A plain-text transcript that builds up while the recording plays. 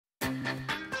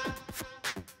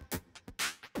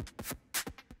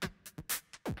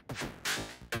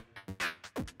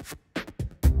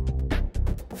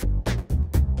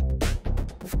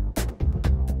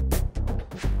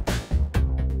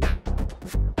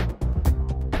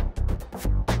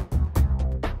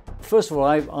first of all,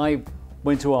 I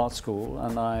went to art school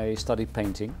and I studied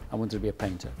painting. I wanted to be a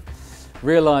painter.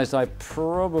 Realised I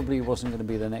probably wasn't going to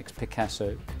be the next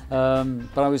Picasso,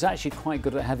 but I was actually quite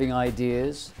good at having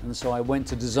ideas, and so I went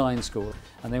to design school.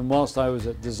 And then whilst I was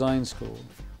at design school,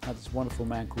 I had this wonderful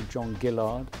man called John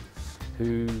Hegarty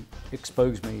who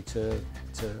exposed me to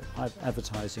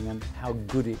advertising and how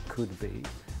good it could be,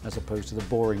 as opposed to the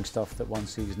boring stuff that one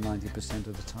sees 90%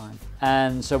 of the time.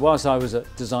 And so whilst I was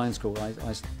at design school,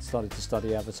 I started to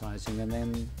study advertising, and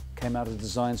then came out of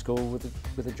design school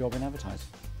with a job in advertising.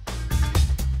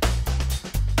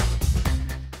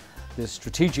 The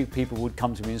strategic people would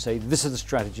come to me and say, this is the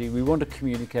strategy, we want to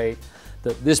communicate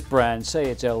that this brand, say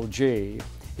it's LG,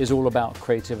 is all about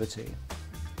creativity.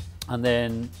 And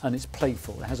it's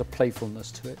playful, it has a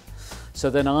playfulness to it. So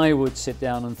then I would sit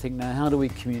down and think, now how do we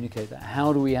communicate that?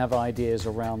 How do we have ideas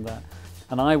around that?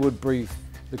 And I would brief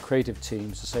the creative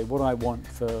teams to say, what I want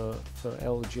for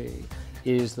LG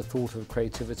is the thought of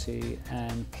creativity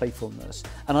and playfulness.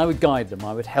 And I would guide them,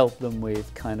 I would help them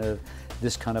with kind of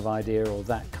this kind of idea or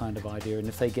that kind of idea. And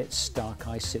if they get stuck,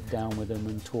 I sit down with them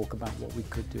and talk about what we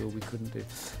could do or we couldn't do.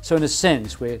 So in a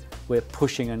sense, we're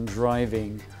pushing and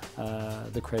driving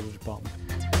the creative department.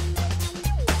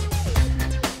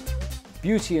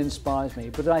 Beauty inspires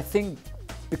me, but I think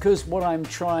because what I'm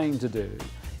trying to do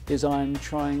is I'm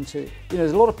trying to, a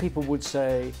lot of people would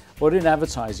say, well, in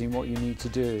advertising what you need to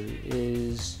do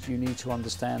is you need to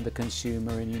understand the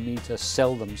consumer and you need to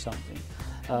sell them something.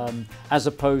 As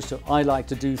opposed to, I like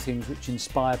to do things which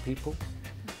inspire people.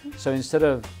 So instead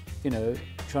of,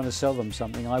 trying to sell them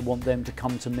something, I want them to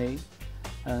come to me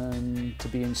and to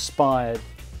be inspired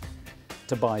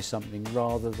to buy something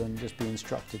rather than just be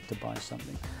instructed to buy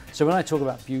something. So when I talk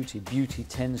about beauty, beauty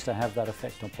tends to have that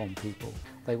effect upon people.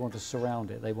 They want to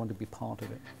surround it, they want to be part of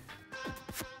it.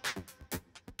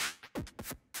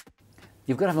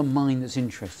 You've got to have a mind that's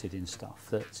interested in stuff,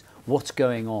 that's what's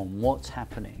going on, what's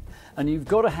happening. And you've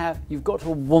got to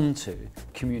want to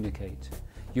communicate.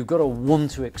 You've got to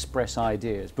want to express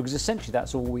ideas, because essentially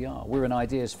that's all we are. We're an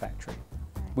ideas factory.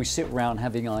 We sit around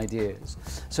having ideas.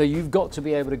 So you've got to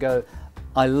be able to go,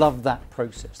 I love that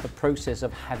process, the process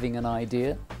of having an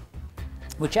idea,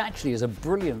 which actually is a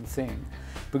brilliant thing,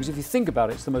 because if you think about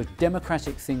it, it's the most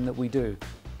democratic thing that we do.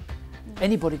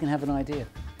 Anybody can have an idea.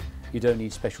 You don't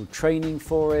need special training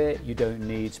for it, you don't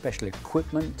need special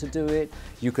equipment to do it,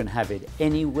 you can have it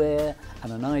anywhere,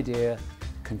 and an idea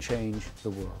can change the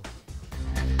world.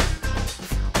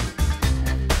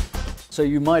 So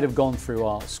you might have gone through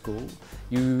art school,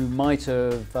 you might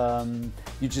have,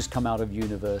 you just come out of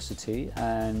university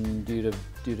and you'd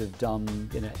have done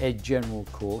a general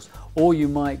course, or you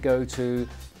might go to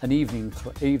an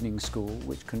evening school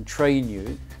which can train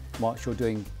you whilst you're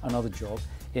doing another job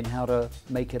in how to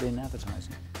make it in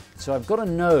advertising. So I've got to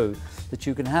know that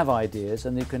you can have ideas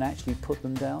and you can actually put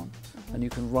them down and you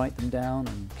can write them down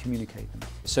and communicate them.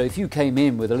 So if you came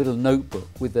in with a little notebook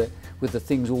with the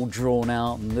things all drawn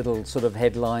out and little sort of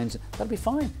headlines, that'd be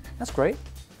fine, that's great.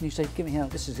 And you say, give me,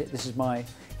 this is it,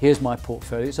 here's my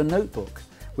portfolio. It's a notebook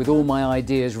with all my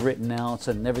ideas written out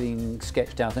and everything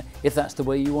sketched out, if that's the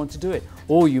way you want to do it.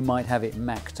 Or you might have it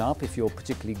macked up. If you're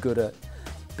particularly good at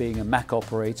being a Mac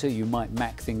operator, you might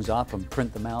Mac things up and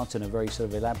print them out in a very sort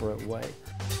of elaborate way.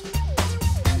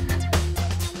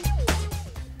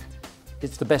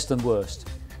 It's the best and worst.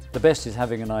 The best is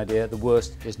having an idea, the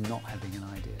worst is not having an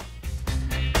idea.